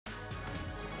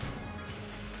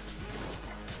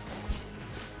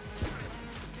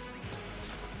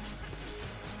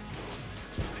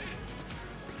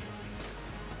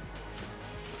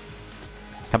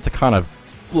Have to kind of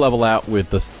level out with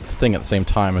this thing at the same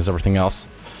time as everything else.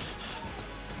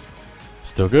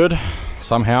 Still good,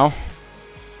 somehow.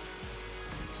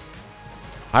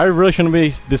 I really shouldn't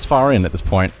be this far in at this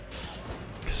point,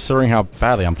 considering how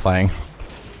badly I'm playing.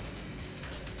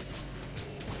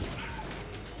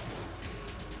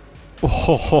 Oh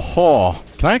ho ho ho!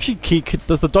 Can I actually keep...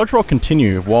 Does the dodge roll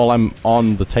continue while I'm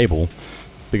on the table?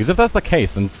 Because if that's the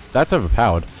case, then that's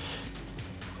overpowered.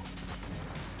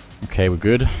 Okay, we're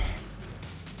good.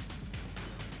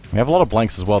 We have a lot of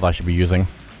blanks as well that I should be using.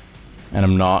 And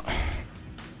I'm not.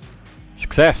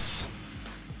 Success!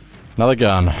 Another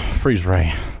gun. Freeze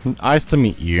ray. Nice to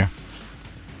meet you.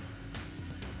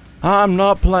 I'm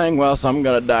not playing well, so I'm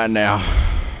gonna die now.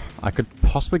 I could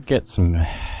possibly get some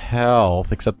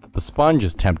health, except that the sponge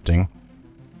is tempting.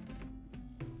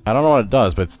 I don't know what it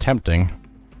does, but it's tempting.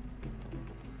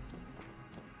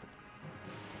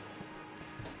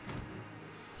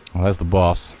 Well, there's the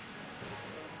boss.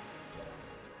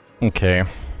 Okay.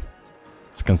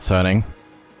 It's concerning.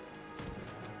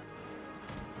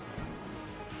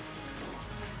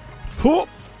 Whoop!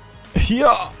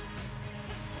 Yeah!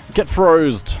 Get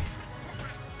frozed!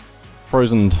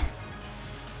 Frozened.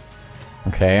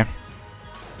 Okay.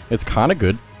 It's kinda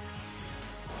good.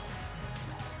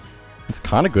 It's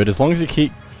kinda good, as long as you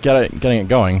keep getting it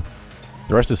going.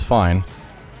 The rest is fine.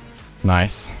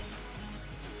 Nice.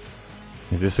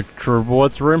 Is this a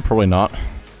rewards room? Probably not.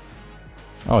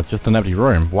 Oh, it's just an empty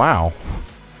room. Wow.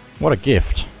 What a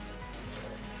gift.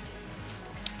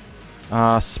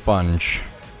 Sponge.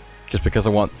 Just because I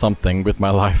want something with my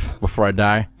life before I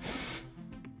die.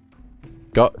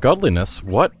 Godliness?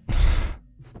 What?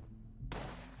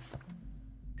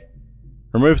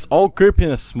 Removes all goop in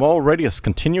a small radius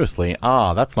continuously.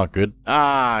 Ah, that's not good.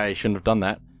 Ah, I shouldn't have done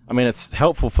that. I mean, it's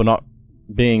helpful for not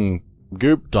being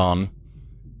gooped on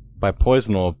by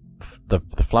poison or the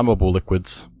flammable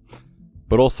liquids.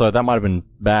 But also, that might have been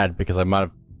bad because I might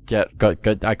have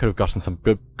I could have gotten some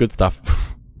good stuff.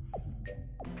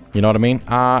 You know what I mean?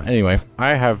 Anyway,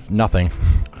 I have nothing.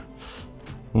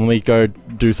 Let me go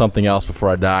do something else before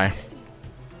I die.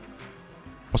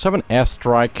 Also have an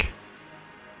airstrike.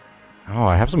 Oh,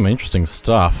 I have some interesting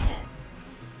stuff.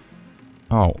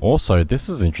 Oh, also, this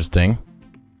is interesting.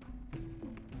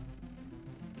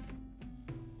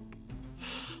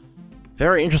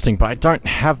 Very interesting, but I don't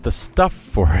have the stuff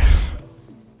for it.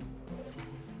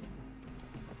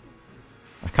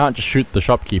 I can't just shoot the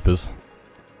shopkeepers.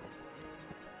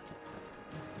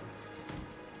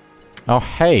 Oh,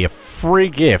 hey, a free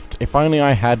gift. If only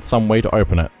I had some way to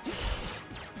open it.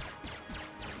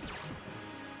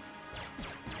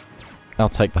 I'll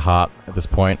take the heart at this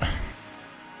point.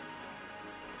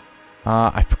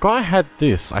 I forgot I had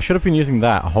this. I should have been using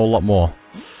that a whole lot more.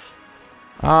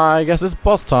 I guess it's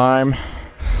boss time.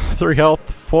 3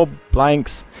 health, 4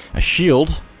 blanks, a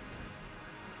shield.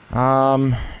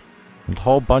 And a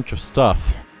whole bunch of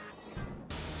stuff.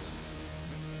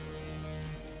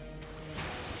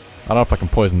 I don't know if I can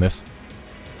poison this.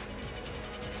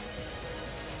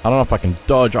 I don't know if I can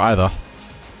dodge either,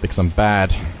 because I'm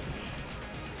bad.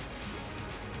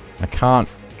 I can't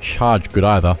charge good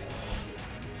either.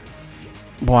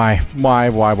 Why?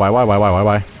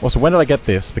 Why? Also, when did I get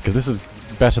this? Because this is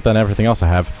better than everything else I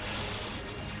have.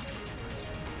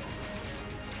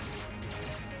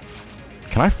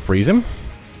 Can I freeze him?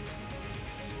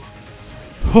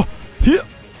 Oh, here.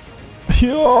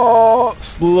 Here.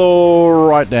 Slow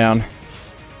right down.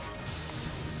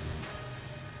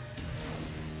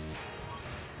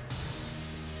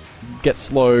 Get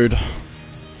slowed.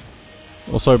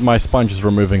 Also, my sponge is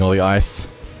removing all the ice.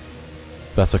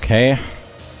 That's okay.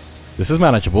 This is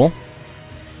manageable.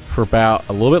 For about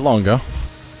a little bit longer.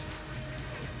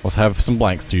 Also have some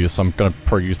blanks to use, so I'm gonna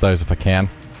probably use those if I can.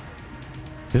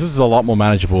 This is a lot more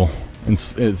manageable in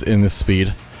this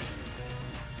speed.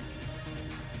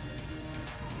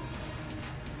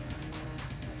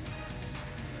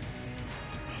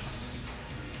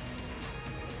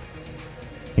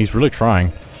 He's really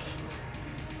trying.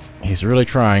 He's really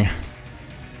trying.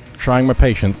 Trying my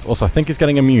patience. Also, I think he's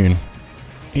getting immune.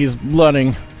 He's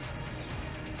learning.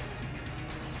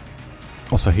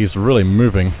 Also, he's really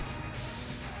moving.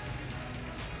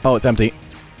 Oh, it's empty.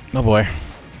 Oh boy.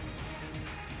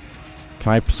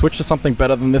 Can I switch to something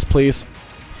better than this, please?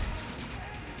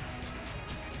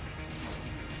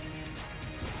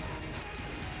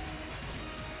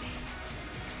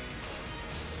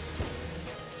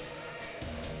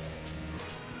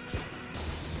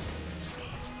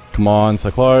 Come on, so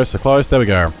close, so close. There we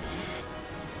go.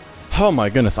 Oh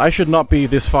my goodness, I should not be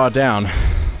this far down,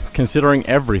 considering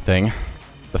everything.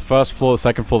 The first floor, the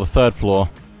second floor, the third floor.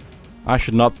 I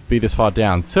should not be this far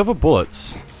down. Silver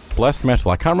bullets. Blessed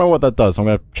metal. I can't remember what that does. I'm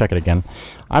going to check it again.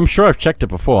 I'm sure I've checked it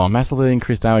before. Massively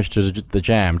increased damage to the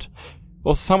jammed.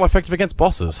 Also somewhat effective against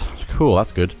bosses. Cool,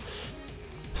 that's good.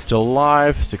 Still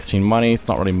alive. 16 money. It's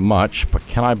not really much, but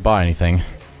can I buy anything?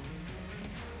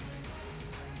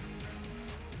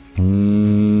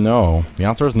 No. The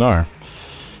answer is no.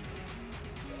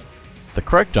 The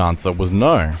correct answer was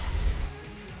no.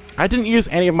 I didn't use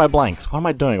any of my blanks. What am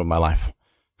I doing with my life?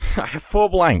 I have 4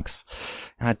 blanks,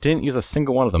 and I didn't use a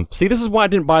single one of them. See, this is why I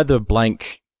didn't buy the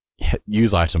blank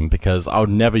use item, because I would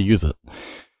never use it.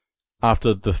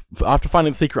 After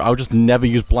finding the secret, I would just never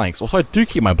use blanks. Also, I do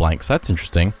keep my blanks. That's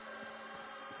interesting.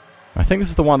 I think this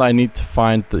is the one that I need to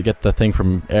find to get the thing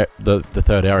from the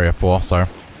third area for, so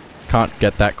can't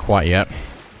get that quite yet.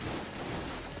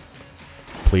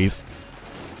 Please.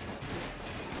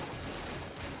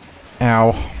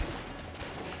 Ow.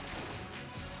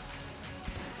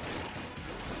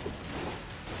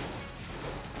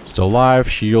 Still alive,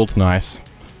 shield, nice.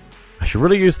 I should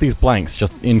really use these blanks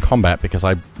just in combat because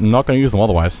I'm not going to use them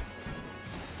otherwise.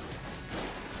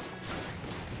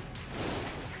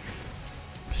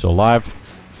 Still alive.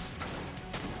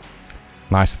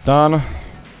 Nice, done.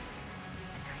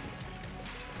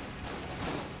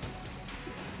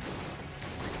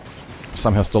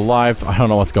 Somehow still alive. I don't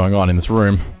know what's going on in this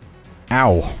room.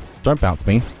 Ow. Don't bounce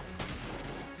me. I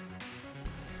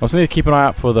also need to keep an eye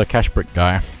out for the cash brick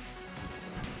guy.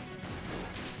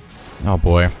 Oh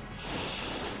boy.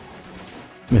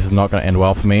 This is not going to end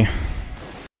well for me.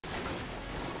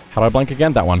 How do I blank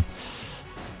again? That one.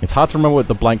 It's hard to remember what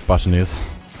the blank button is.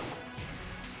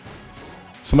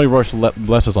 Somebody wrote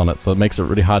letters on it, so it makes it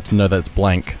really hard to know that it's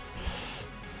blank.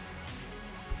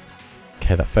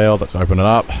 Okay, that failed. Let's open it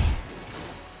up.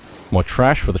 More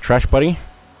trash for the trash buddy.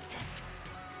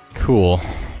 Cool.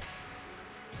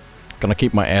 Gonna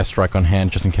keep my airstrike on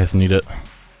hand just in case I need it.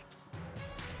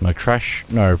 No trash.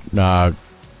 No,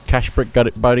 cash brick got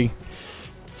it, buddy.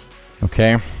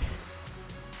 Okay.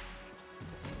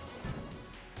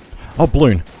 Oh,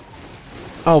 balloon.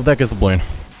 Oh, there goes the balloon.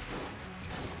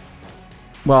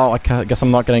 Well, I guess I'm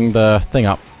not getting the thing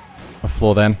up the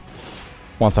floor then.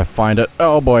 Once I find it.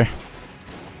 Oh boy.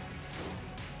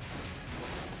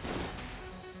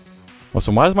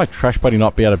 Also, why does my trash buddy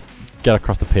not be able to get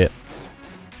across the pit?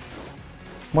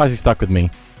 Why is he stuck with me?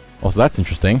 Also, that's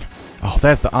interesting. Oh,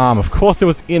 there's the arm. Of course it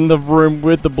was in the room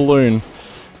with the balloon.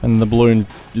 And the balloon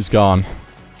is gone.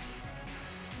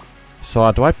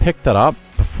 So, do I pick that up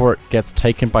before it gets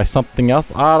taken by something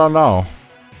else? I don't know.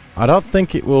 I don't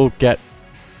think it will get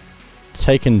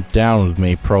taken down with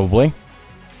me, probably.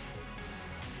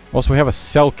 Also, we have a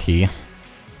cell key.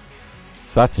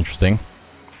 So that's interesting.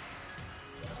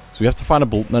 So we have to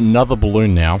find another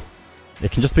balloon now. It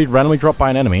can just be randomly dropped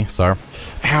by an enemy, so...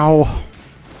 Ow!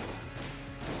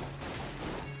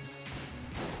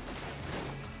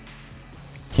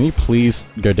 Can you please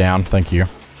go down? Thank you.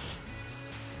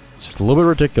 It's just a little bit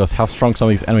ridiculous how strong some of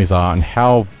these enemies are and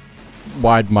how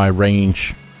wide my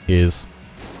range is.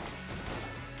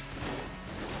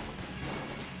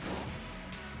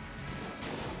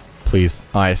 Please,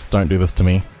 ice, don't do this to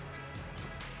me.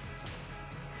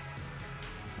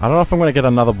 I don't know if I'm going to get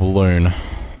another balloon.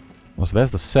 Oh, so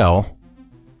there's the cell.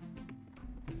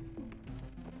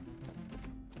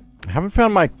 I haven't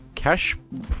found my cash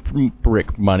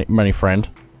brick money friend.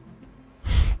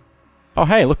 Oh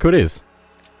hey, look who it is.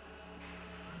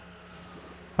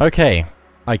 Okay,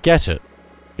 I get it.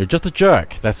 You're just a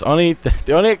jerk. That's the only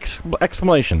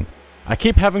explanation. I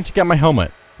keep having to get my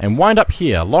helmet and wind up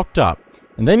here, locked up,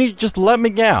 and then you just let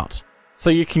me out so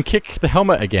you can kick the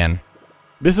helmet again.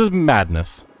 This is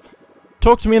madness.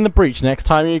 Talk to me in the breach next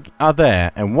time you are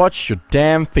there, and watch your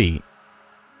damn feet.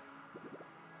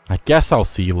 I guess I'll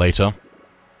see you later.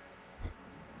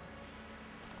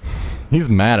 He's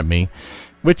mad at me,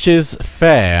 which is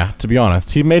fair, to be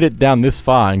honest. He made it down this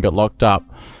far and got locked up,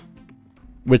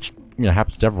 which, you know,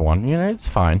 happens to everyone. You know, it's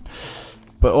fine.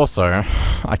 But also,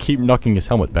 I keep knocking his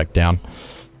helmet back down.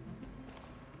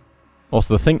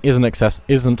 Also, the thing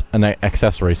isn't an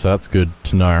accessory, so that's good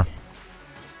to know.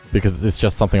 Because it's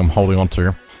just something I'm holding on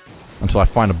to until I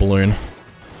find a balloon.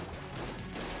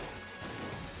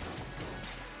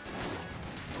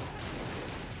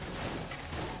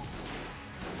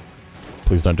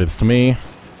 Please don't do this to me.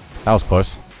 That was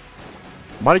close.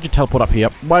 Why did you teleport up here?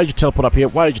 Why did you teleport up here?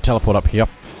 Why did you teleport up here?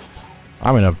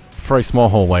 I'm in a very small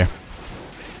hallway.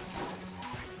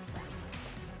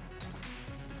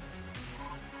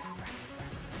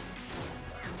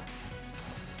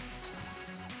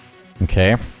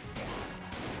 Okay.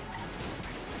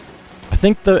 I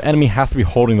think the enemy has to be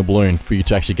holding the balloon for you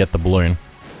to actually get the balloon.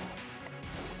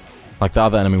 Like the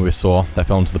other enemy we saw that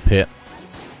fell into the pit.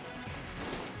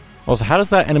 Also, how does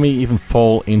that enemy even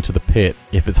fall into the pit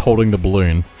if it's holding the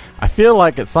balloon? I feel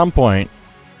like at some point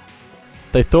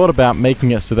they thought about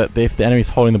making it so that if the enemy's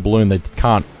holding the balloon, they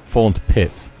can't fall into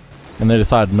pits. And they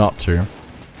decided not to.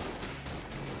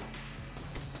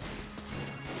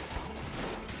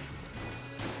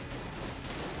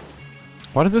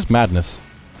 What is this madness?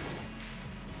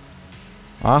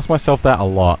 I ask myself that a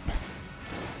lot.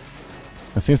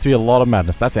 There seems to be a lot of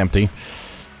madness. That's empty.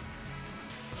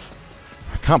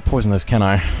 I can't poison those, can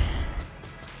I?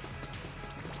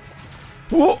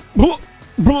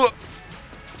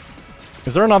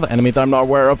 Is there another enemy that I'm not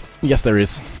aware of? Yes, there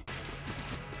is.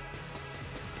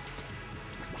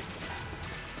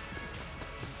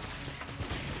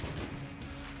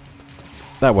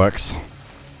 That works.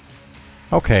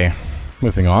 Okay,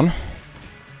 moving on.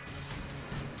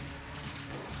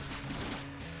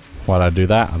 Why'd I do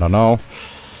that? I don't know.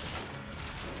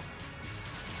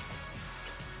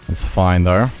 It's fine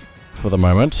though, for the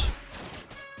moment.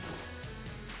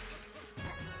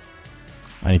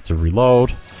 I need to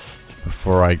reload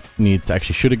before I need to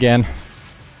actually shoot again.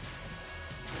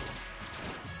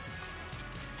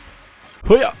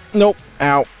 Hoo-yah! Nope.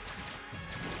 Ow.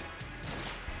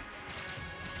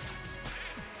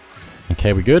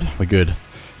 Okay, we good? We're good.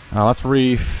 Let's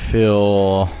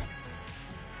refill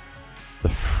the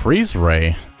freeze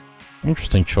ray.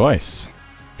 Interesting choice.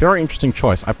 Very interesting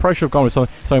choice. I probably should have gone with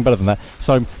something better than that.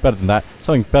 Something better than that.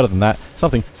 Something better than that.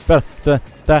 Something better than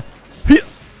that.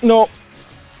 No.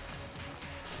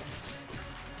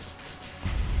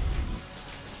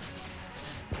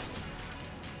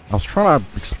 I was trying to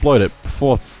exploit it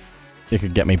before it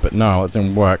could get me, but no, it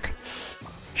didn't work.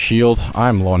 Shield.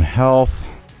 I'm low on health.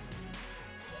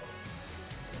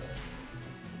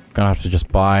 Gonna have to just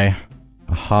buy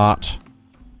a heart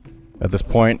at this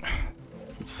point.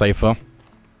 It's safer.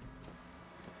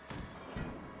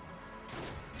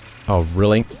 Oh,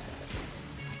 really?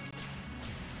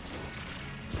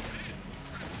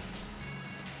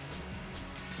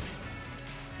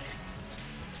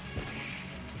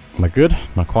 Am I good?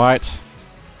 Not quite.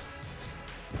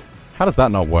 How does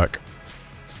that not work?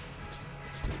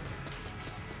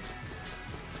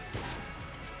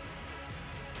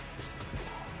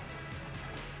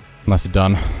 Nicely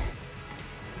done.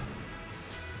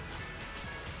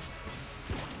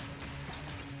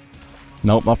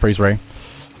 Nope, not freeze ray.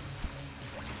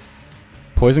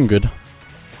 Poison good.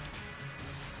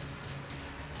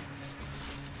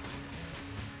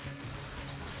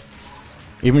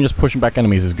 Even just pushing back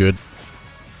enemies is good.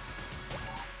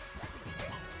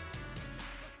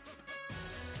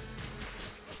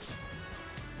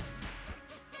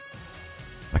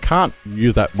 I can't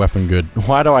use that weapon good.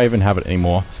 Why do I even have it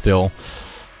anymore? Still.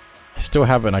 I still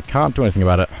have it and I can't do anything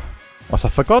about it. Also,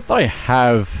 I forgot that I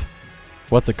have...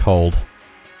 What's it called?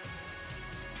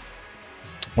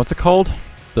 What's it called?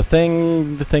 The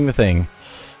thing...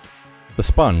 The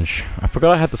sponge. I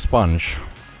forgot I had the sponge.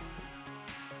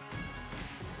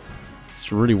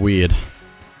 It's really weird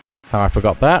how I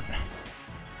forgot that.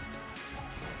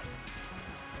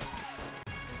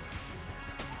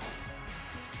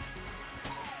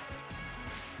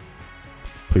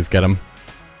 Please get him.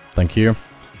 Thank you.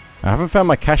 I haven't found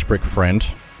my cash brick friend.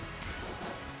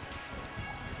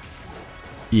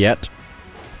 Yet.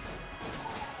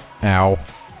 Ow.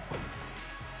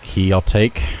 Key I'll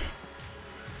take.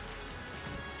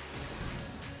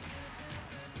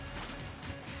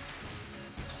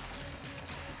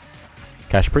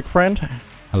 Cash brick friend?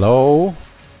 Hello?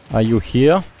 Are you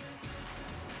here?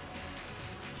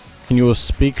 Can you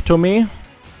speak to me?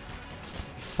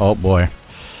 Oh boy.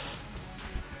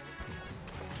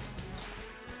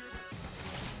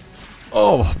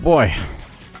 Oh boy.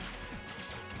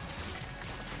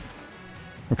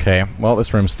 Okay, well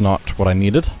this room's not what I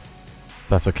needed.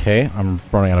 That's okay, I'm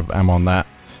running out of ammo on that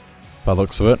by the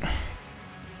looks of it.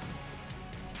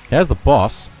 There's the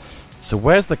boss. So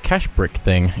where's the cash brick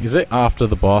thing? Is it after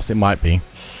the boss? It might be.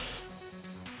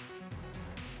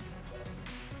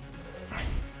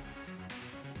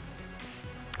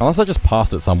 Unless I just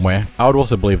passed it somewhere. I would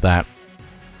also believe that.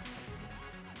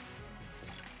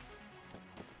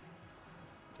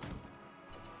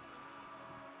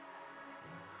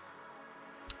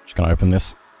 Just gonna open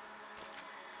this.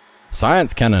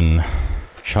 Science cannon.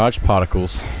 Charged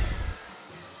particles.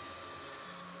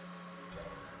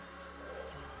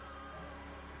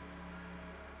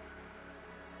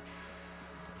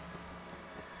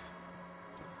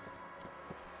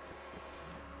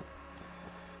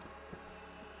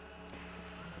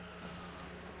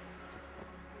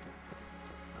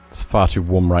 It's far too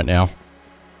warm right now.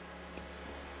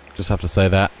 Just have to say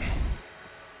that.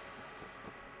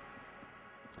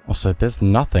 so there's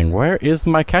nothing. Where is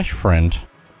my cash friend?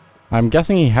 I'm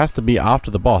guessing he has to be after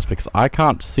the boss because I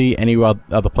can't see any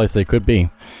other place they could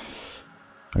be.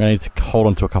 I'm gonna need to hold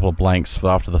on to a couple of blanks for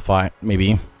after the fight,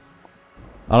 maybe. I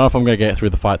don't know if I'm gonna get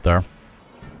through the fight though.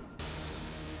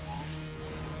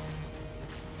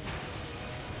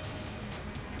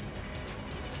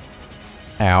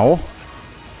 Ow.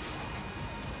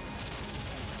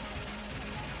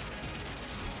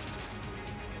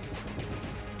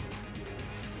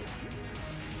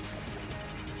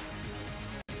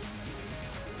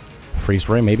 Freeze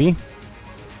ray, maybe?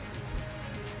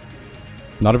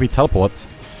 Not if he teleports.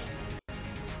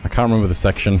 I can't remember the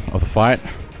section of the fight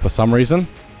for some reason.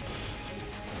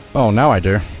 Oh, now I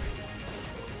do.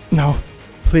 No,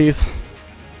 please.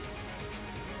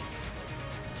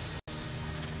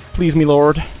 Please, me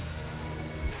lord.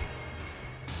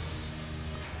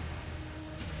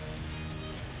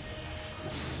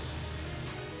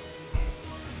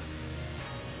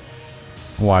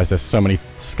 Why is there so many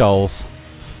skulls?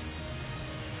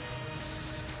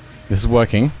 This is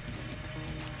working.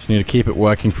 Just need to keep it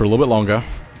working for a little bit longer.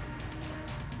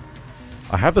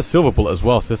 I have the silver bullet as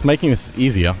well, so it's making this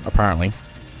easier, apparently.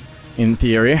 In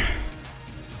theory.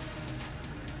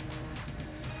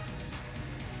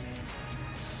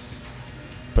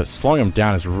 But slowing him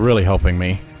down is really helping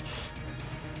me.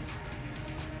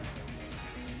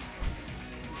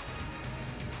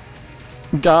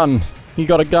 Gun! You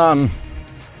got a gun!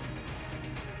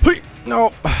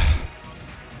 No!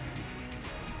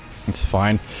 It's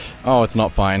fine. Oh, it's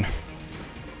not fine.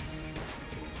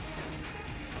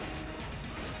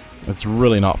 It's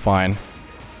really not fine.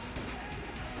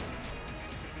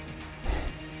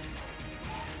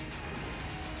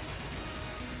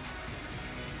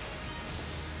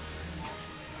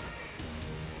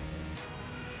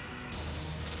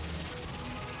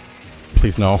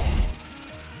 Please, no.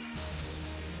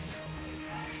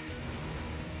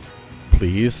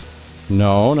 Please.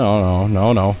 No, no, no,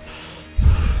 no, no.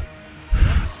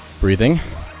 Breathing.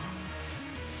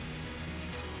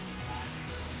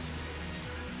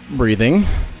 Breathing.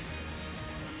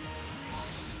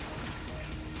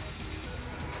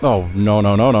 Oh, no,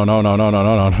 no, no, no, no, no, no, no,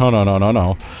 no, no, no, no, no, no,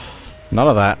 no. None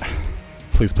of that.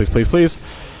 Please, please, please, please.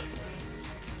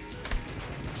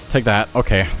 Take that.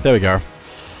 Okay, there we go.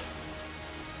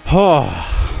 Oh,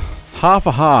 half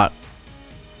a heart.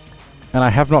 And I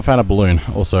have not found a balloon,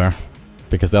 also.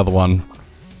 Because the other one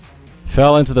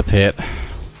fell into the pit.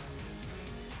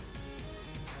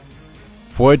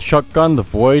 Void shotgun, the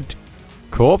void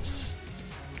corpses?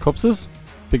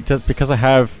 Because I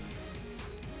have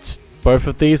both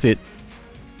of these,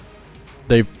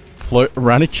 they float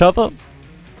around each other.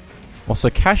 Also,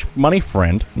 cash money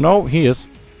friend. No, he is.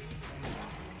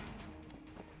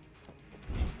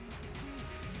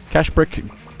 Cash brick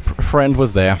friend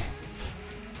was there.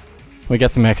 We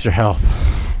get some extra health.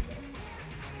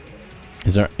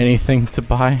 Is there anything to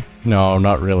buy? No,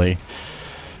 not really.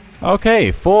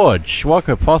 Okay, Forge. What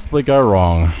could possibly go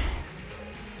wrong?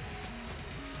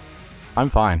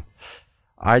 I'm fine.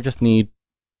 I just need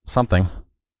something.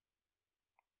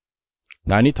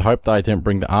 Now, I need to hope that I didn't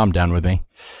bring the arm down with me.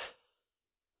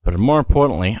 But more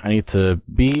importantly, I need to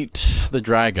beat the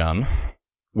dragon.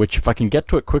 Which, if I can get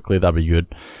to it quickly, that'd be good.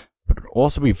 But it would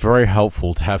also be very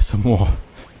helpful to have some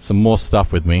more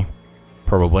stuff with me.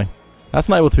 Probably. That's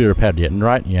not able to be repaired yet,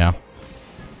 right? Yeah.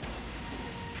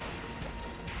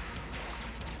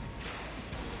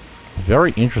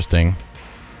 Very interesting.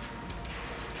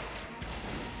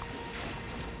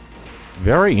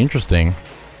 Very interesting.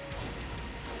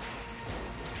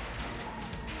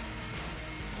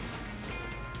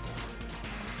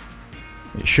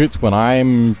 It shoots when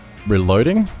I'm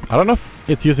reloading. I don't know if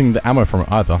it's using the ammo from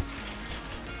it either.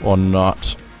 Or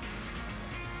not.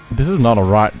 This is not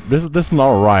alright. This is not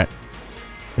alright.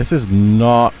 This is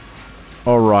not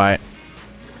alright.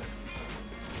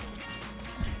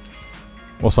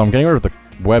 Also, I'm getting rid of the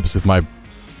webs with my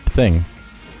thing.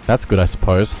 That's good, I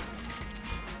suppose.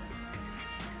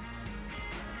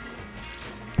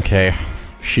 Okay.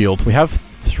 Shield. We have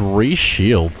 3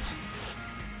 shields.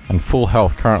 And full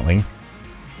health currently.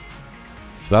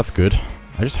 So that's good.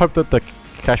 I just hope that the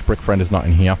cash brick friend is not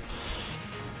in here.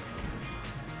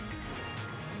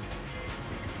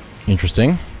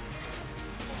 Interesting.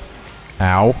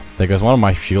 Ow. There goes one of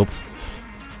my shields.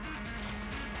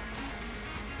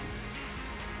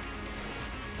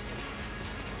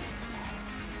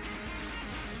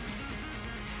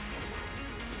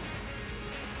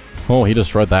 Oh, he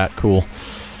destroyed that. Cool.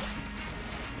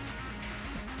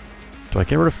 Do I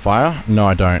get rid of fire? No,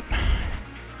 I don't.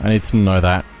 I need to know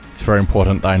that. It's very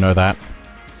important that I know that.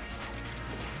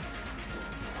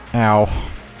 Ow.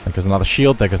 There goes another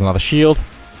shield, there goes another shield.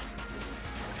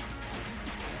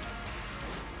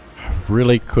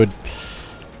 Really could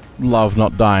love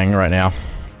not dying right now.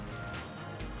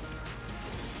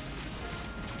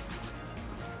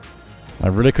 I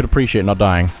really could appreciate not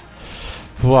dying.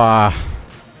 Wow.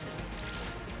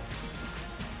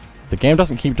 The game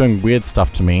doesn't keep doing weird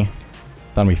stuff to me.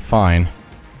 That'll be fine.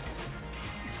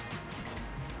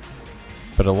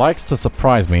 But it likes to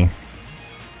surprise me.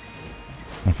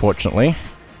 Unfortunately.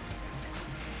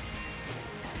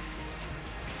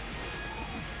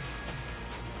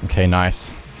 Okay,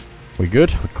 nice. We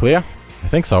good? We're clear? I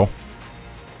think so.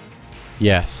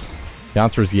 Yes. The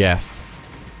answer is yes.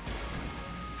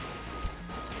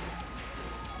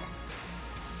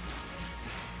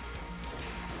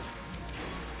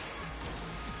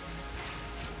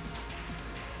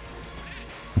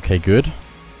 Okay, good.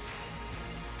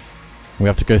 We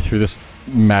have to go through this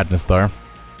madness, though.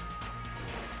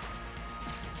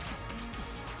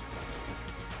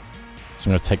 So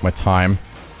I'm gonna take my time.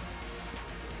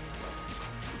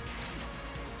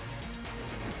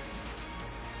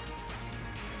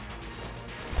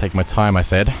 Take my time, I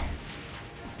said.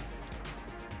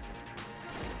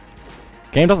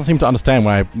 Game doesn't seem to understand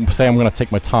when I say I'm gonna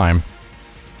take my time.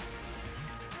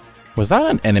 Was that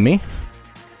an enemy?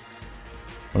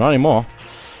 Well, not anymore.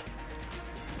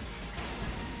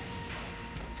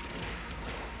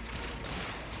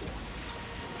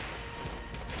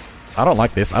 I don't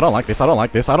like this. I don't like this. I don't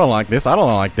like this. I don't like this. I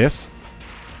don't like this.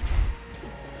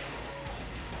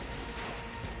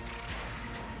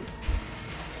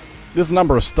 This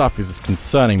number of stuff is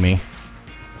concerning me.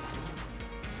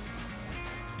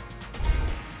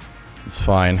 It's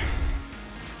fine.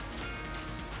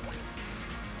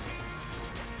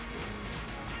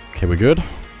 Okay, we're good.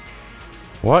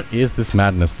 What is this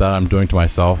madness that I'm doing to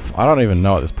myself? I don't even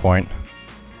know at this point.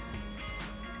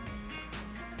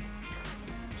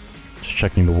 Just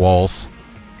checking the walls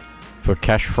for a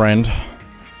cash friend.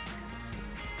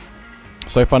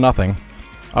 So far, nothing.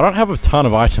 I don't have a ton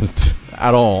of items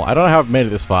at all. I don't know how I've made it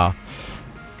this far.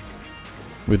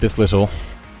 With this little.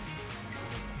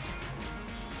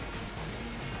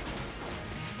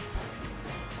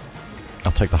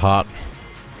 I'll take the heart.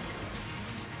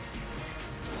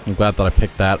 I'm glad that I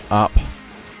picked that up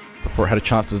before it had a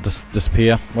chance to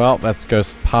disappear. Well, that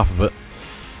goes half of it.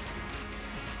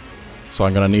 So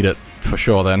I'm gonna need it for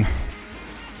sure then.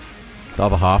 The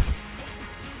other half.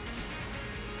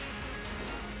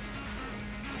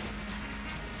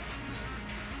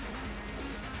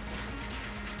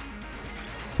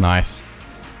 Nice.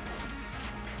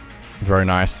 Very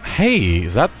nice. Hey,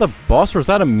 is that the boss or is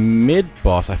that a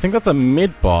mid-boss? I think that's a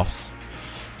mid-boss.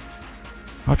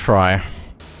 I'll try.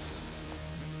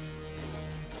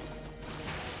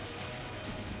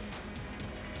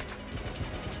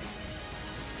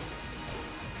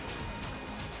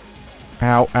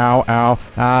 Ow, ow, ow.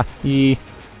 Ah, owie.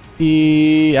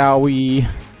 Owie.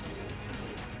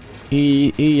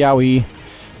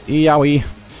 Owie.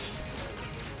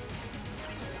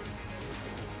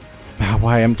 Ah,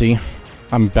 why empty?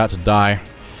 I'm about to die.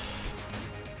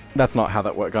 That's not how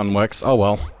that gun works. Oh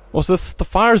well. Also, the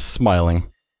fire's smiling.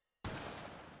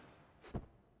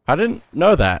 I didn't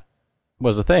know that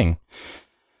was a thing.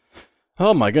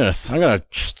 Oh my goodness. I'm gonna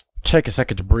just take a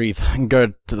second to breathe and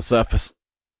go to the surface.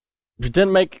 We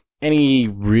didn't make any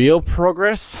real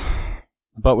progress,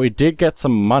 but we did get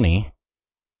some money.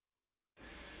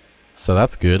 So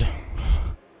that's good.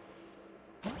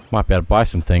 Might be able to buy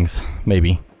some things,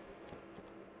 maybe.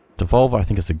 Devolver, I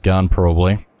think it's a gun,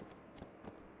 probably.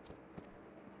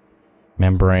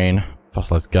 Membrane,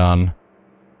 fossilized gun.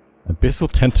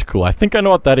 Abyssal tentacle, I think I know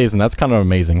what that is, and that's kind of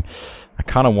amazing. I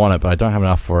kind of want it, but I don't have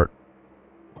enough for it.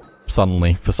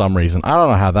 Suddenly, for some reason. I don't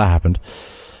know how that happened.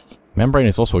 Membrane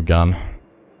is also a gun.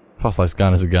 Fossilized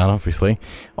gun is a gun, obviously.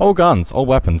 All guns, all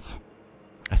weapons.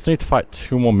 I still need to fight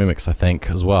 2 more mimics, I think,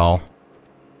 as well.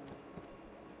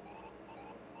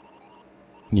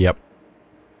 Yep.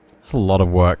 It's a lot of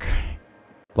work.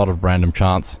 A lot of random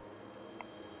chance.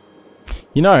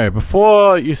 You know,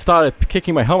 before you started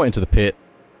kicking my helmet into the pit,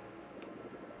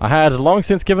 I had long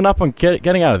since given up on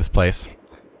getting out of this place.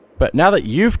 But now that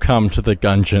you've come to the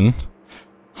Gungeon,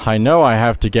 I know I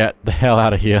have to get the hell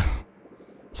out of here.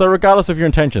 So regardless of your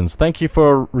intentions, thank you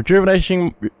for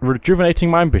rejuvenating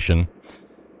my ambition.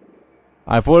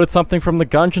 I've ordered something from the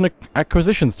Gungeon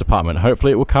Acquisitions Department.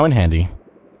 Hopefully it will come in handy.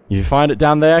 If you find it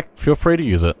down there, feel free to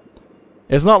use it.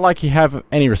 It's not like you have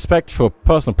any respect for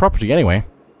personal property anyway.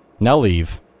 Now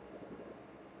leave.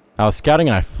 I was scouting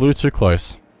and I flew too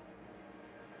close.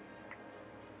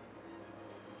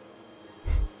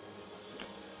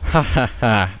 Ha ha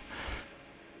ha.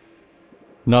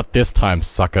 Not this time,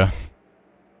 sucker.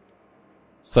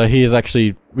 So he is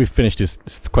actually... We've finished his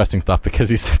questing stuff because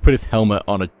he's put his helmet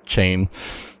on a chain.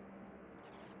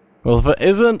 Well, if it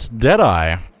isn't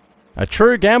Deadeye. A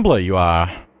true gambler you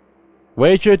are.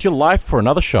 Wagered your life for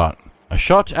another shot. A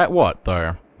shot at what,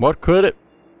 though? What could it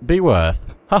be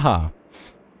worth? Haha.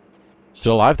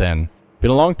 Still alive then.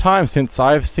 Been a long time since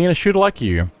I've seen a shooter like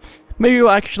you. Maybe you'll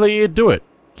actually do it.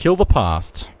 Kill the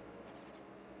past.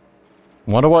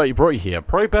 Wonder what brought you here.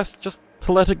 Probably best just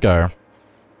to let it go.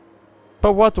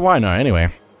 But what do I know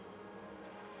anyway?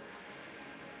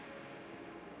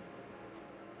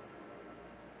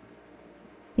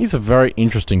 He's a very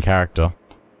interesting character.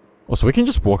 Oh, so we can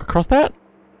just walk across that?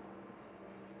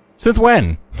 Since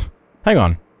when? Hang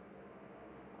on.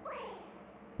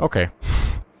 Okay.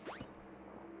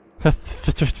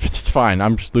 It's fine,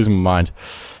 I'm just losing my mind.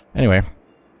 Anyway.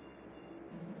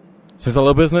 Since our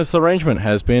little business arrangement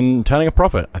has been turning a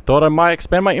profit, I thought I might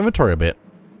expand my inventory a bit.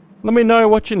 Let me know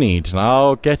what you need, and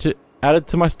I'll get it added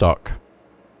to my stock.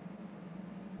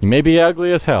 You may be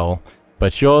ugly as hell,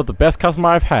 but you're the best customer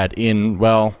I've had in,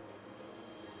 well...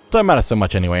 Don't matter so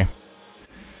much anyway.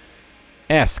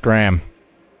 Scram.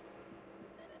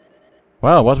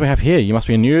 Well, what do we have here? You must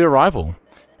be a new arrival.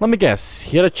 Let me guess,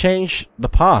 here to change the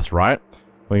past, right?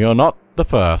 Well, you're not the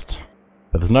first.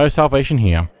 But there's no salvation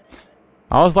here.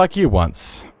 I was like you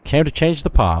once. Came to change the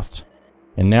past.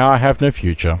 And now I have no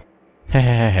future.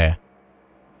 Hehehe.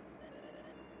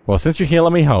 Well, since you're here,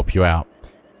 let me help you out.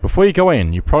 Before you go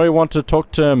in, you probably want to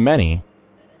talk to Manny.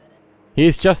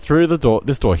 He's just through the door,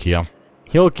 this door here.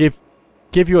 He'll give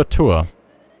you a tour.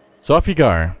 So off you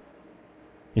go.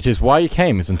 It is why you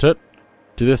came, isn't it?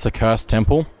 To this accursed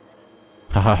temple?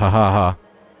 Ha ha ha ha ha.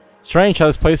 Strange how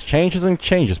this place changes and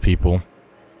changes people.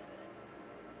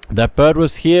 That bird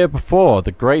was here before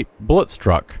the great bullet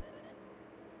struck.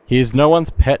 He is no one's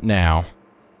pet now.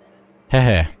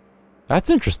 Hehe. That's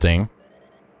interesting.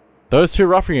 Those two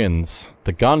ruffians,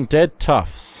 the gun-dead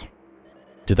toughs.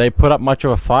 Did they put up much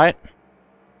of a fight?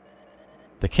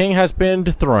 The king has been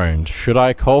dethroned. Should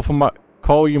I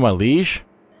call you my liege?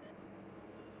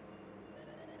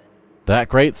 That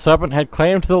great serpent had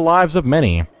claimed the lives of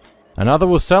many. Another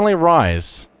will certainly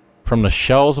rise from the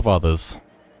shells of others.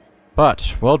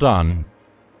 But, well done.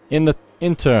 In the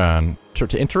interim?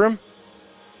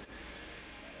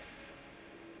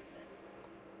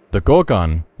 The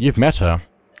Gorgon, you've met her.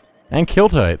 And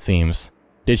killed her, it seems.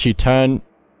 Did she turn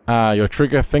your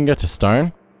trigger finger to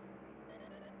stone?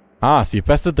 Ah, so you've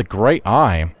bested the Great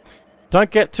Eye. Don't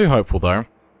get too hopeful, though.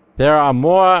 There are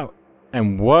more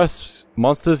and worse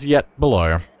monsters yet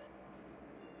below.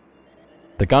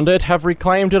 The Gungeon have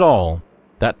reclaimed it all,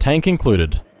 that tank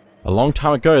included. A long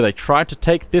time ago they tried to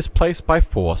take this place by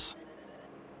force.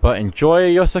 But enjoy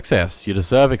your success, you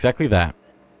deserve exactly that.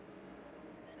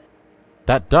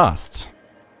 That dust.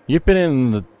 You've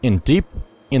been deep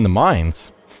in the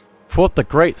mines. Fought the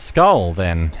Great Skull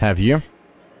then, have you?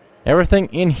 Everything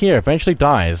in here eventually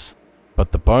dies,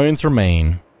 but the bones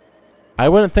remain. I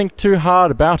wouldn't think too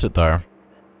hard about it though.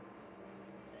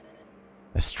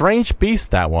 A strange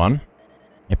beast, that one.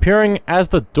 Appearing as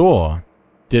the door.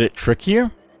 Did it trick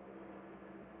you?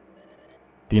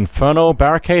 The infernal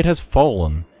barricade has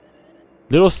fallen.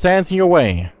 Little stands in your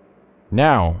way.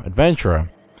 Now,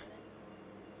 adventurer.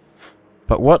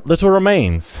 But what little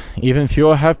remains, even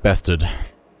fewer have bested.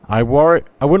 I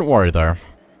wouldn't worry though.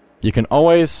 You can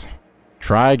always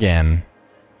try again.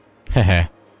 Hehe.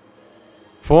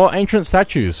 4 ancient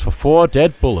statues for 4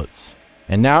 dead bullets.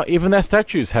 And now even their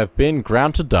statues have been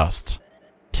ground to dust.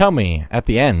 Tell me, at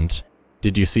the end,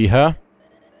 did you see her?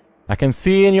 I can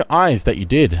see in your eyes that you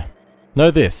did.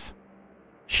 Know this.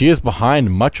 She is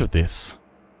behind much of this.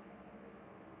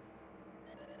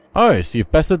 Oh, so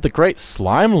you've bested the great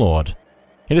Slime Lord.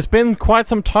 It has been quite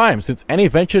some time since any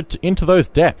ventured into those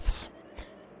depths.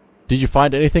 Did you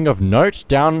find anything of note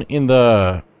down in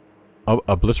the...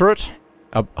 obliterate?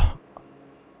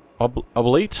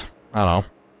 Oblite? I don't know.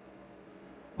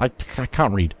 I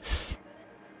can't read.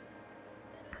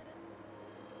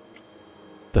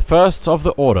 The first of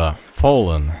the order,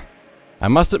 fallen. I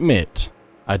must admit,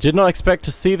 I did not expect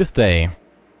to see this day.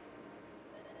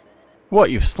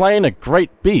 What, you've slain a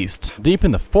great beast deep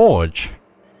in the forge?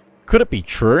 Could it be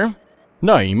true?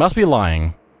 No, you must be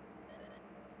lying.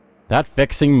 That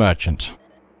vexing merchant.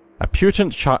 A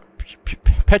petulant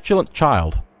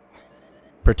child.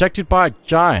 Protected by a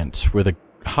giant with a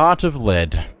heart of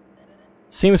lead.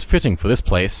 Seems fitting for this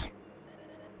place.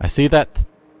 I see that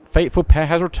fateful pair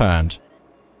has returned.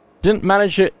 Didn't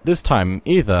manage it this time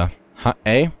either, huh,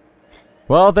 eh?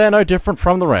 Well, they're no different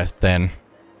from the rest, then.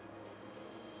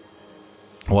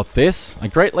 What's this? A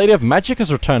great lady of magic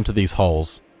has returned to these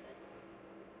halls.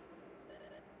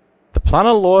 The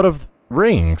Planet Lord of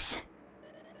Rings.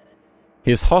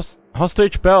 His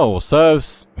hostage bell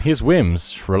serves his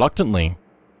whims reluctantly.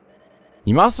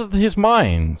 You mastered his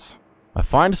minds. A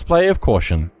fine display of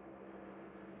caution.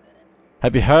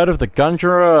 Have you heard of the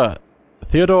Gungeon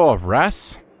Theodore of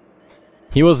Rass?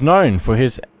 He was known for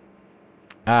his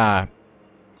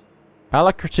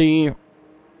alacrity,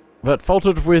 but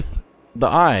faltered with the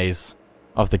eyes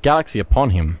of the galaxy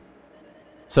upon him.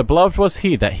 So beloved was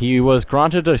he that he was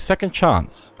granted a second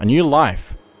chance, a new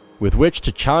life, with which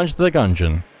to challenge the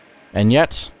Gungeon. And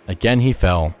yet, again he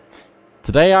fell.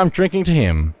 Today I'm drinking to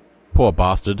him. Poor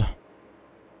bastard.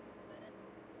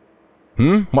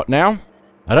 What now?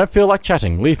 I don't feel like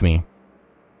chatting, leave me.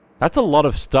 That's a lot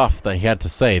of stuff that he had to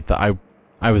say that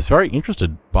I was very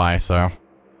interested by, so...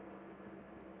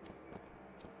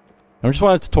 I just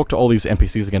wanted to talk to all these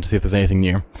NPCs again to see if there's anything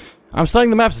new. I'm studying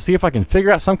the maps to see if I can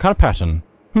figure out some kind of pattern.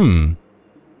 I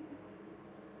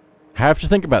have to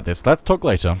think about this. Let's talk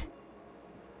later.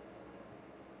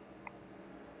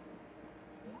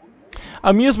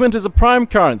 Amusement is a prime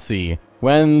currency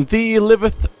when thee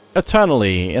liveth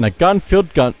eternally in a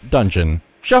gun-filled dungeon.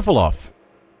 Shuffle off.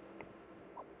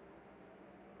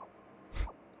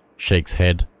 Shakes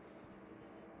head.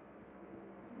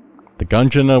 The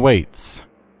Gungeon awaits.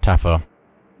 Taffer.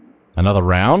 Another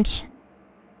round?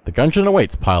 The Gungeon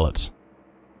awaits, pilot.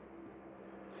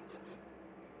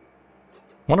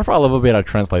 Wonder if I'll ever be able to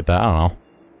translate that, I don't know.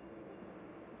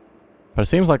 But it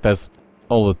seems like there's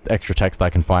all the extra text that I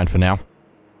can find for now.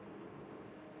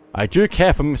 I do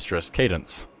care for Mistress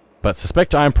Cadence, but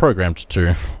suspect I am programmed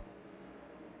to.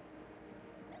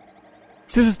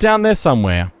 Sis is down there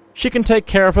somewhere. She can take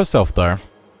care of herself, though.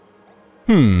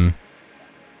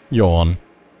 Yawn.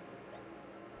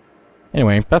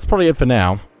 Anyway, that's probably it for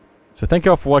now. So thank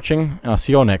you all for watching, and I'll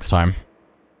see you all next time.